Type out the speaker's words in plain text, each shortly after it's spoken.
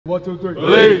1, 2, 3.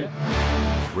 Lead.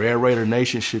 Red Raider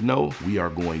Nation should know we are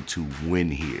going to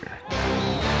win here.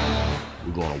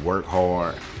 We're going to work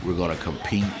hard. We're going to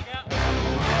compete.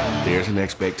 There's an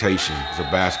expectation as a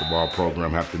basketball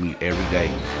program have to meet every day.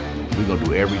 We're going to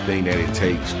do everything that it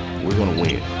takes. We're going to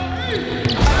win. I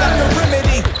got the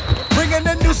remedy, bringing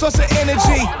a new source of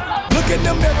energy. Look in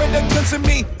the mirror, the glimpse of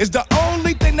me is the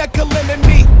only thing that can limit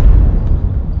me.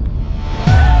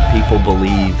 People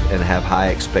believe and have high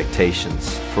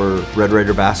expectations for Red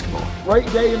Raider basketball. Great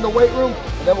day in the weight room,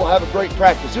 and then we'll have a great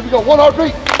practice. Here we go, 1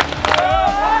 heartbeat.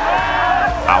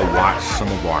 I watched some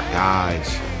of our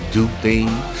guys do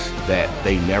things that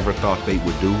they never thought they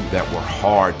would do that were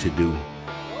hard to do.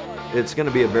 It's going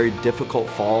to be a very difficult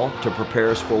fall to prepare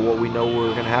us for what we know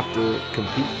we're going to have to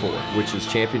compete for, which is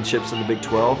championships in the Big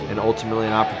 12 and ultimately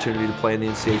an opportunity to play in the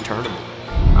NCAA tournament.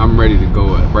 I'm ready to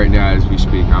go right now as we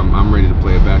speak. I'm ready to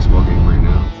play a basketball game right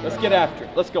now. Let's get after it.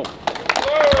 Let's go. Get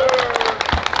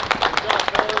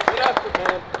after it,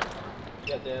 man.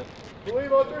 Goddamn.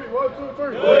 Believe on 3. 1, 2,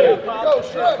 3. Go,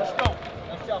 straight.